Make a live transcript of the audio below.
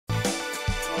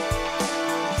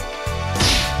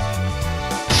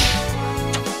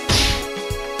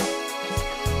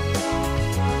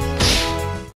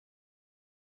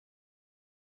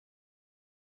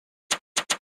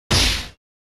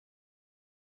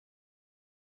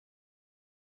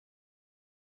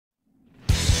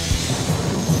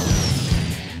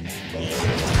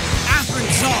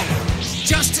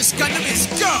Next Gundam is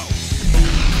go!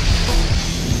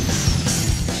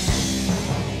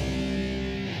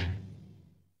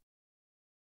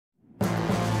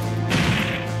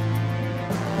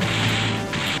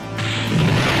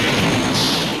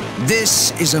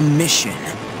 This is a mission,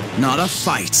 not a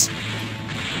fight.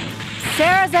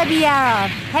 Sarah Zabiarov,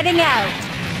 heading out.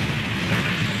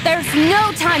 There's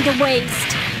no time to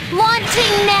waste.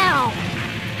 Launching now!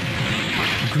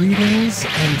 Greetings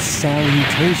and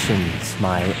salutations,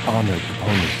 my honored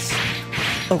opponents.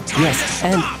 Oh, yes,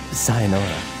 and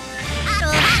sayonara.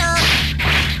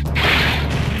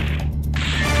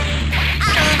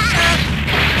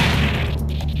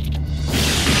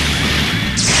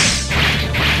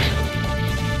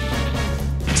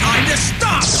 Time to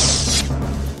stop!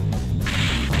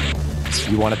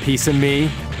 You want a piece of me?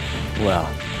 Well,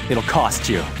 it'll cost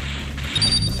you.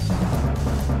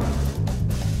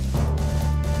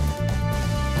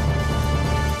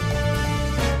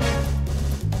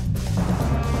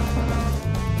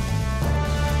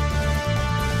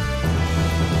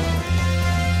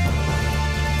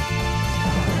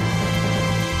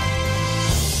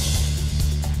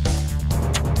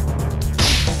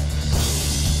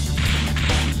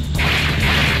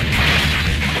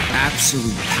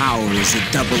 Absolute power is a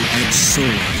double-edged sword.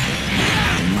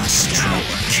 I must tread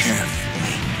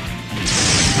carefully.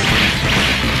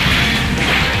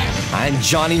 I'm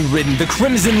Johnny Ridden, the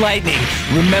Crimson Lightning.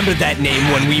 Remember that name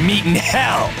when we meet in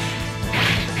hell.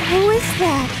 Who is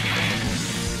that?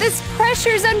 This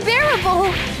pressure's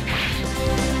unbearable.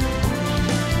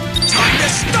 Time to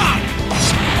stop!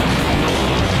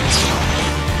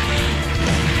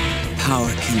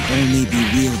 Power can only be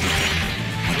wielded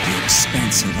at the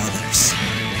expense of others.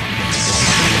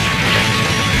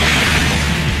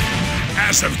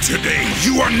 As of today,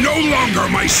 you are no longer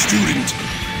my student!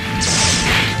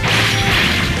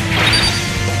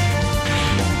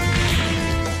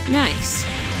 Nice.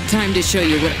 Time to show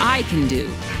you what I can do.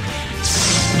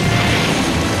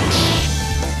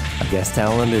 I guess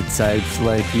talented types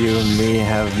like you and me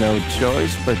have no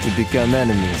choice but to become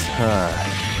enemies, huh?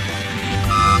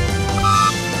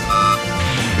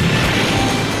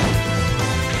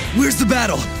 Where's the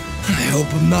battle? I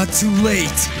hope I'm not too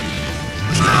late.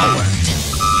 Coward!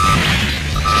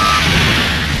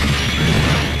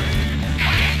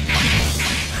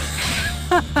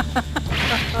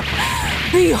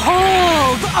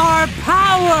 Behold our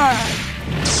power!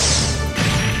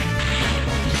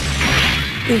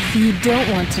 If you don't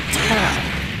want to tell,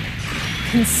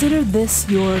 consider this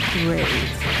your grave.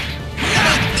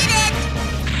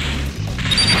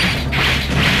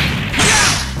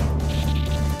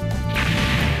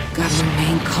 Gotta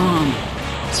remain calm.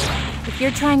 If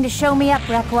you're trying to show me up,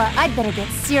 Rekla, I'd better get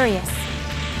serious.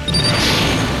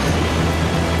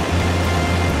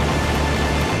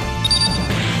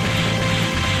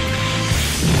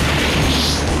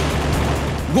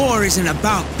 War isn't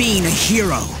about being a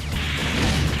hero.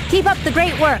 Keep up the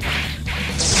great work.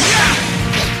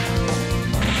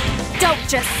 Don't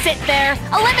just sit there.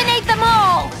 Eliminate them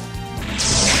all!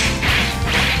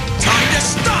 Time to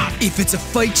stop! If it's a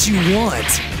fight you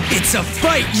want, it's a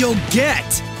fight you'll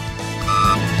get!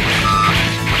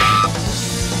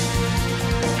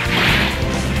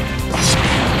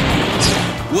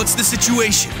 What's the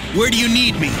situation? Where do you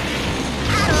need me?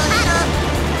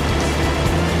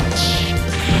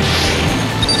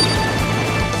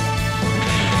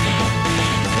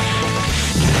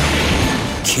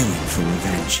 Killing for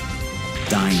revenge.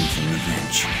 Dying for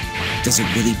revenge. Does it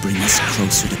really bring us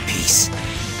closer to peace?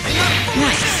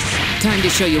 Nice. Time to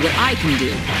show you what I can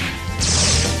do.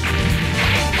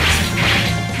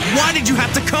 Why did you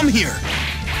have to come here?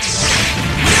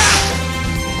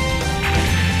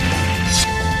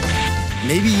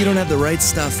 Maybe you don't have the right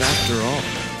stuff after all.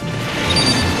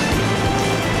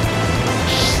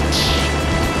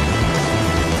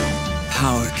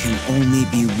 Power can only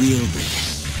be wielded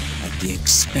at the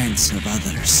expense of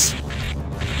others.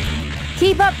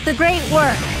 Keep up the great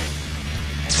work.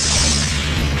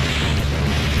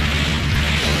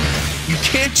 You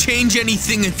can't change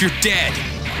anything if you're dead.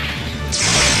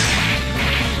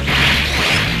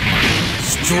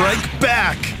 Strike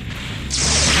back!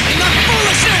 Enough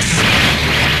foolishness!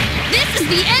 This is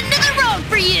the end of the road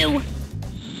for you!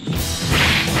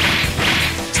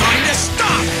 Time to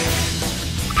stop!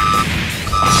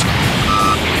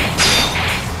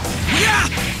 Yeah!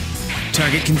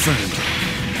 Target confirmed.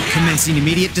 Commencing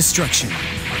immediate destruction.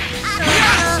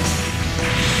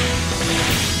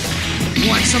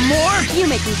 Want some more? You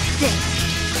make me sick.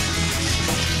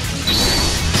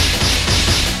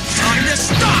 Time to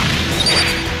stop!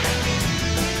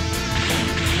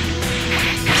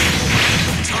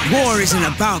 war isn't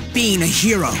about being a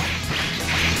hero.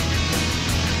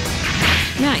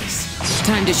 Nice.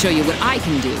 Time to show you what I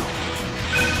can do.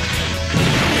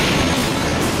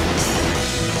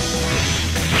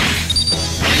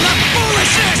 Enough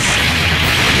foolishness!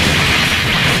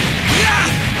 Yeah!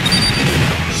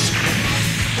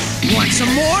 Want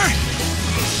some more?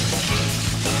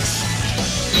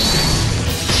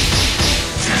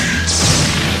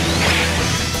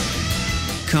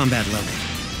 Combat level.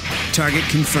 Target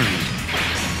confirmed.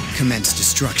 Commence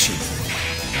destruction.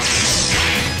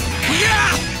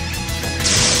 Yeah!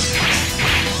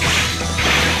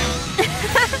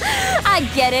 I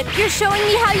get it. You're showing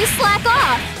me how you slack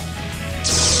off.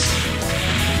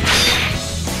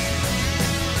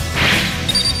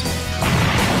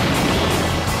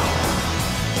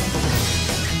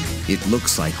 It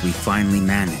looks like we finally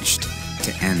managed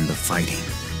to end the fighting.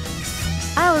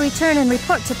 I'll return and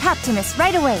report to Paptimus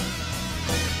right away.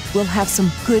 We'll have some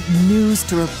good news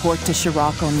to report to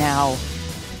Shirako now.